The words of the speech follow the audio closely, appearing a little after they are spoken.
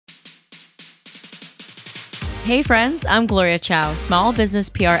Hey friends, I'm Gloria Chow, small business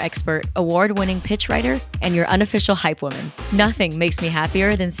PR expert, award-winning pitch writer, and your unofficial hype woman. Nothing makes me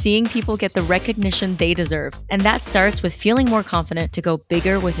happier than seeing people get the recognition they deserve. And that starts with feeling more confident to go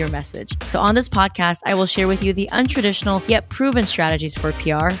bigger with your message. So on this podcast, I will share with you the untraditional yet proven strategies for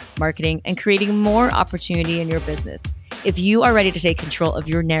PR, marketing, and creating more opportunity in your business. If you are ready to take control of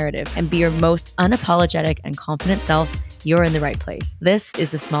your narrative and be your most unapologetic and confident self, you're in the right place. This is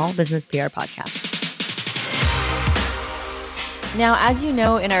the Small Business PR Podcast. Now, as you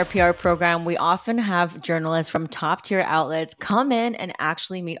know, in our PR program, we often have journalists from top tier outlets come in and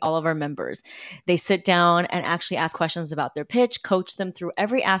actually meet all of our members. They sit down and actually ask questions about their pitch, coach them through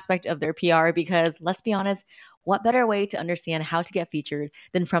every aspect of their PR, because let's be honest, what better way to understand how to get featured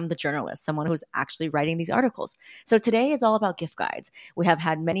than from the journalist, someone who's actually writing these articles? So today is all about gift guides. We have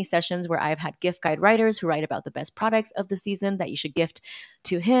had many sessions where I've had gift guide writers who write about the best products of the season that you should gift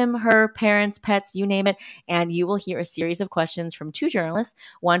to him, her, parents, pets, you name it. And you will hear a series of questions from two journalists,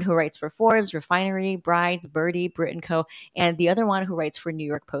 one who writes for Forbes, Refinery, Brides, Birdie, Brit & Co., and the other one who writes for New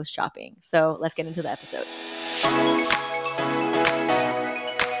York Post Shopping. So let's get into the episode.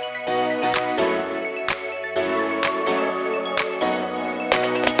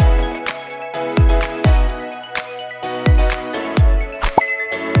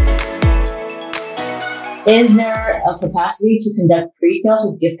 Is there a capacity to conduct pre-sales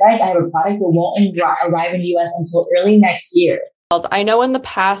with gift guides? I have a product that won't arrive in the US until early next year. I know in the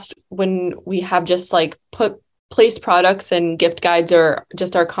past when we have just like placed products and gift guides or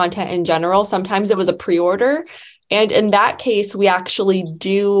just our content in general, sometimes it was a pre-order. And in that case, we actually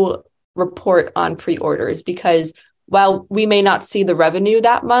do report on pre-orders because while we may not see the revenue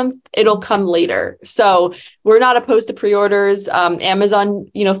that month, it'll come later. So we're not opposed to pre-orders. Amazon,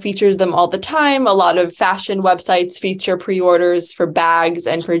 features them all the time. A lot of fashion websites feature pre-orders for bags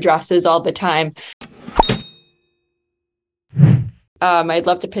and for dresses all the time. I'd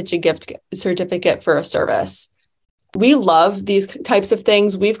love to pitch a gift certificate for a service. We love these types of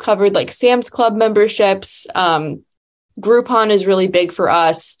things. We've covered like Sam's Club memberships. Groupon is really big for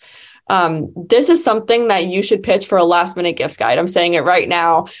us. This is something that you should pitch for a last minute gift guide. I'm saying it right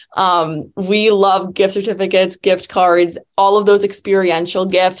now. We love gift certificates, gift cards, all of those experiential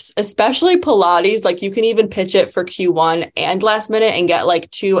gifts, especially Pilates. Like you can even pitch it for Q1 and last minute and get like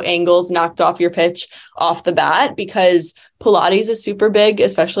 2 angles knocked off your pitch off the bat because Pilates is super big,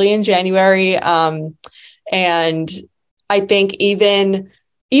 especially in January. And I think even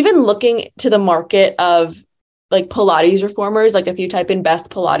looking to the market of like Pilates reformers, like if you type in best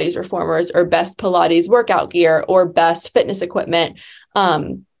Pilates reformers or best Pilates workout gear or best fitness equipment,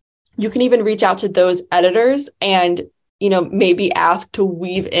 you can even reach out to those editors and, maybe ask to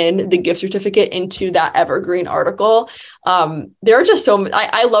weave in the gift certificate into that evergreen article. There are just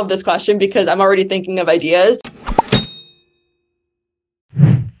I love this question because I'm already thinking of ideas.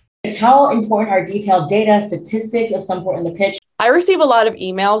 How important are detailed data, statistics of some sort in the pitch? I receive a lot of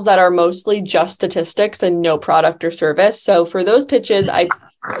emails that are mostly just statistics and no product or service. So for those pitches, to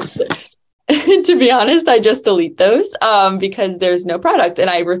be honest, I just delete those because there's no product and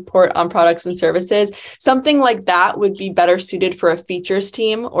I report on products and services. Something like that would be better suited for a features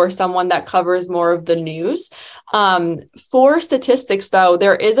team or someone that covers more of the news. For statistics, though,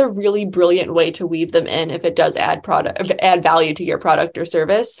 there is a really brilliant way to weave them in if it does add value to your product or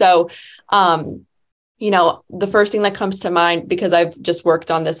service. So, the first thing that comes to mind, because I've just worked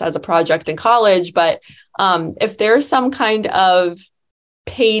on this as a project in college, but if there's some kind of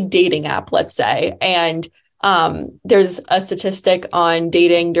paid dating app, let's say, and there's a statistic on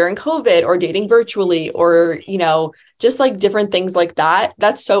dating during COVID or dating virtually or, just like different things like that.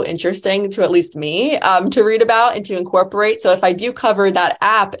 That's so interesting to at least me to read about and to incorporate. So if I do cover that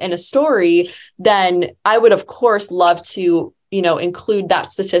app in a story, then I would, of course, love to, include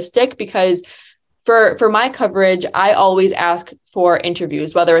that statistic because for my coverage, I always ask for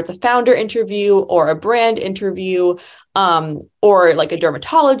interviews, whether it's a founder interview or a brand interview, or like a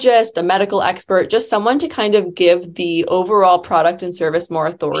dermatologist, a medical expert, just someone to kind of give the overall product and service more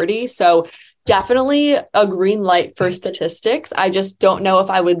authority. So definitely a green light for statistics. I just don't know if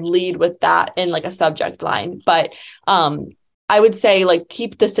I would lead with that in like a subject line, but I would say like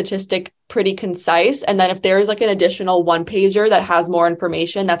keep the statistic pretty concise. And then if there's like an additional 1-pager that has more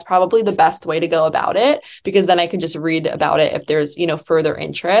information, that's probably the best way to go about it, because then I can just read about it if there's, further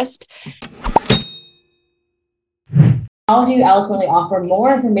interest. How do you eloquently offer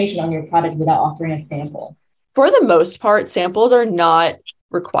more information on your product without offering a sample? For the most part, samples are not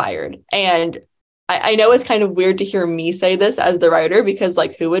required. And I know it's kind of weird to hear me say this as the writer, because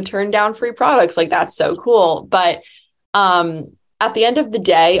like who would turn down free products? Like that's so cool. But at the end of the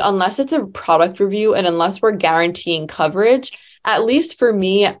day, unless it's a product review and unless we're guaranteeing coverage, at least for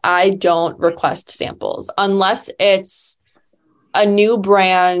me, I don't request samples unless it's a new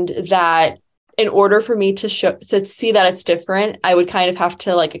brand that in order for me to see that it's different, I would kind of have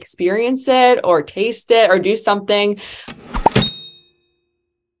to like experience it or taste it or do something.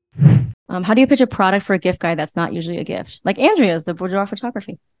 How do you pitch a product for a gift guide that's not usually a gift? Like Andrea's, the boudoir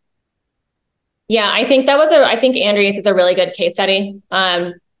photography. Yeah, I think I think Andrea's is a really good case study.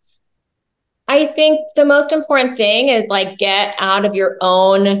 I think the most important thing is like get out of your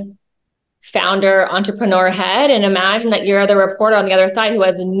own founder entrepreneur head and imagine that you're the reporter on the other side who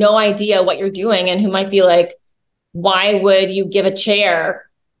has no idea what you're doing and who might be like, why would you give a chair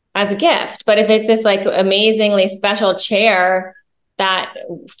as a gift? But if it's this like amazingly special chair that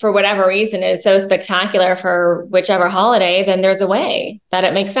for whatever reason is so spectacular for whichever holiday, then there's a way that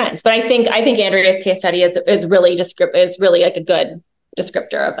it makes sense. But I think Andrea's case study is really like a good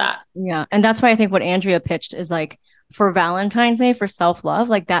descriptor of that. Yeah. And that's why I think what Andrea pitched is like for Valentine's Day, for self-love,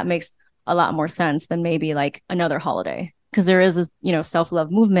 like that makes a lot more sense than maybe like another holiday. Because there is this,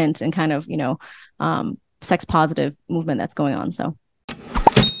 self-love movement and kind of, sex positive movement that's going on. So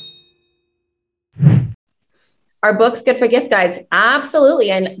are books good for gift guides? Absolutely.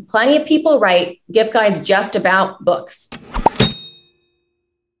 And plenty of people write gift guides just about books.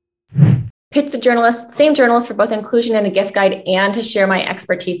 Pitch the same journalist for both inclusion in a gift guide and to share my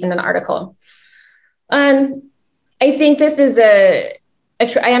expertise in an article. I think this is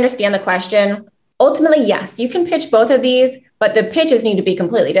I understand the question. Ultimately, yes, you can pitch both of these, but the pitches need to be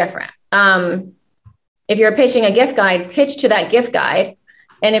completely different. If you're pitching a gift guide, pitch to that gift guide.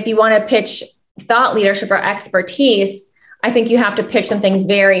 And if you want to pitch thought leadership or expertise, I think you have to pitch something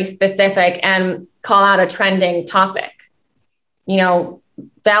very specific and call out a trending topic.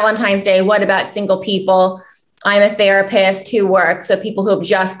 Valentine's Day, what about single people? I'm a therapist who works with people who have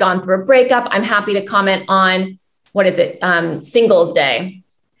just gone through a breakup. I'm happy to comment on, Singles Day.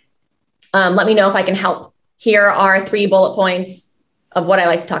 Let me know if I can help. Here are 3 bullet points of what I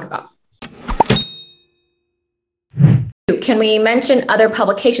like to talk about. Can we mention other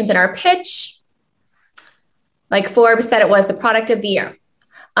publications in our pitch? Like Forbes said it was the product of the year.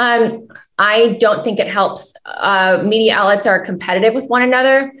 I don't think it helps. Media outlets are competitive with one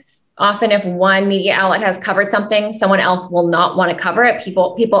another. Often if one media outlet has covered something, someone else will not want to cover it.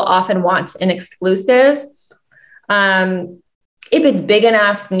 People often want an exclusive. If it's big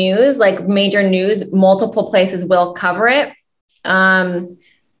enough news, like major news, multiple places will cover it.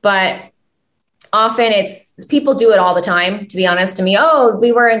 But often people do it all the time, to be honest to me. Oh,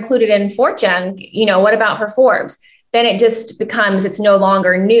 we were included in Fortune. What about for Forbes? Then it just becomes, it's no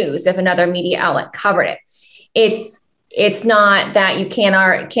longer news if another media outlet covered it. It's not that you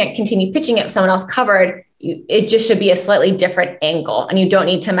can't continue pitching it if someone else covered. It just should be a slightly different angle, and you don't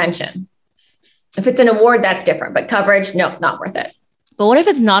need to mention. If it's an award, that's different, but coverage, no, not worth it. But what if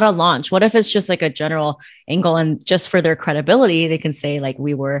it's not a launch? What if it's just like a general angle, and just for their credibility, they can say like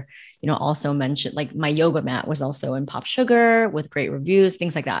we were, also mentioned, like my yoga mat was also in Pop Sugar with great reviews,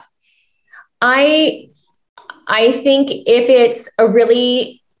 things like that. I think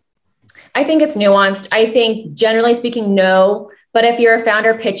I think it's nuanced. I think generally speaking, no. But if you're a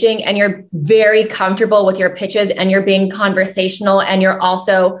founder pitching and you're very comfortable with your pitches and you're being conversational and you're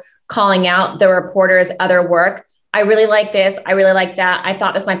also calling out the reporter's other work, I really like this. I really like that. I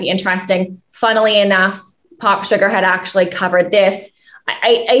thought this might be interesting. Funnily enough, Pop Sugar had actually covered this.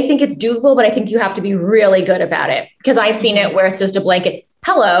 I think it's doable, but I think you have to be really good about it, because I've seen it where it's just a blanket.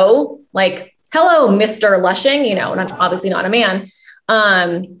 Hello, Mr. Lushing, obviously not a man.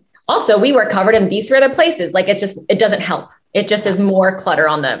 Also, we were covered in these 3 other places. Like, it doesn't help. It just is more clutter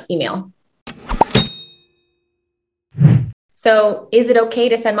on the email. So is it okay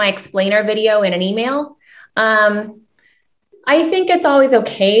to send my explainer video in an email? I think it's always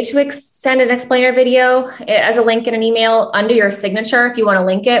okay to send an explainer video as a link in an email under your signature if you want to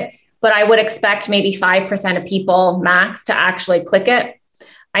link it. But I would expect maybe 5% of people max to actually click it.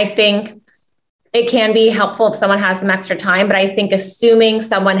 I think it can be helpful if someone has some extra time, but I think assuming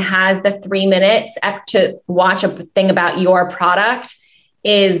someone has the 3 minutes to watch a thing about your product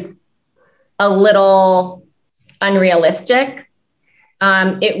is a little unrealistic.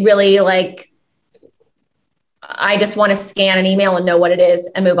 It really I just want to scan an email and know what it is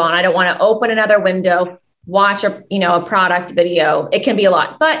and move on. I don't want to open another window, watch a product video. It can be a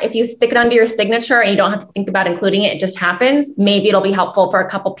lot, but if you stick it under your signature and you don't have to think about including it, it just happens. Maybe it'll be helpful for a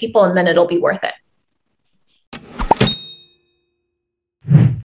couple people and then it'll be worth it.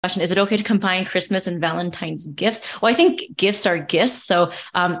 Question: is it okay to combine Christmas and Valentine's gifts? Well, I think gifts are gifts. So,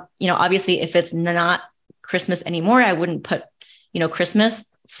 obviously if it's not Christmas anymore, I wouldn't put, Christmas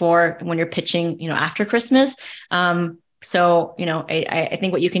for when you're pitching, after Christmas. So, I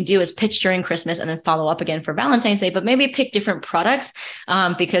think what you can do is pitch during Christmas and then follow up again for Valentine's Day, but maybe pick different products.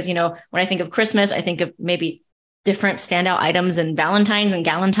 Because, when I think of Christmas, I think of maybe different standout items and Valentine's and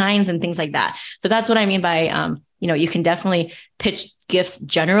Galentines and things like that. So that's what I mean by, you can definitely pitch gifts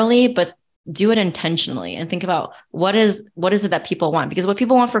generally, but do it intentionally and think about what is it that people want, because what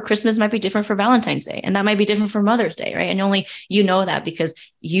people want for Christmas might be different for Valentine's Day, and that might be different for Mother's Day, right? And only that because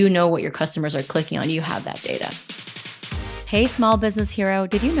you know what your customers are clicking on. You have that data. Hey, small business hero,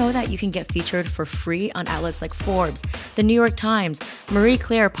 did you know that you can get featured for free on outlets like Forbes, the New York Times, Marie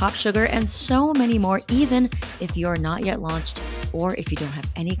Claire, Pop Sugar, and so many more, even if you're not yet launched or if you don't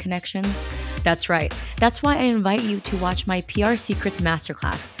have any connections? That's right. That's why I invite you to watch my PR Secrets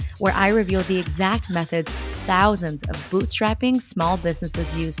Masterclass, where I reveal the exact methods thousands of bootstrapping small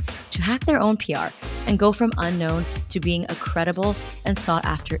businesses use to hack their own PR and go from unknown to being a credible and sought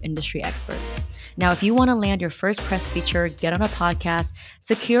after industry expert. Now, if you want to land your first press feature, get on a podcast,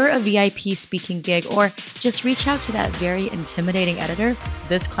 secure a VIP speaking gig, or just reach out to that very intimidating editor,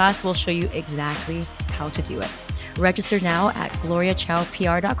 this class will show you exactly how to do it. Register now at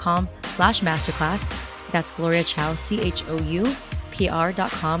gloriachoupr.com/masterclass. That's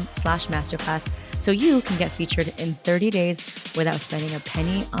gloriachoupr.com/masterclass. So you can get featured in 30 days without spending a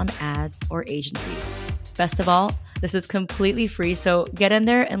penny on ads or agencies. Best of all, this is completely free. So get in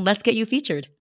there and let's get you featured.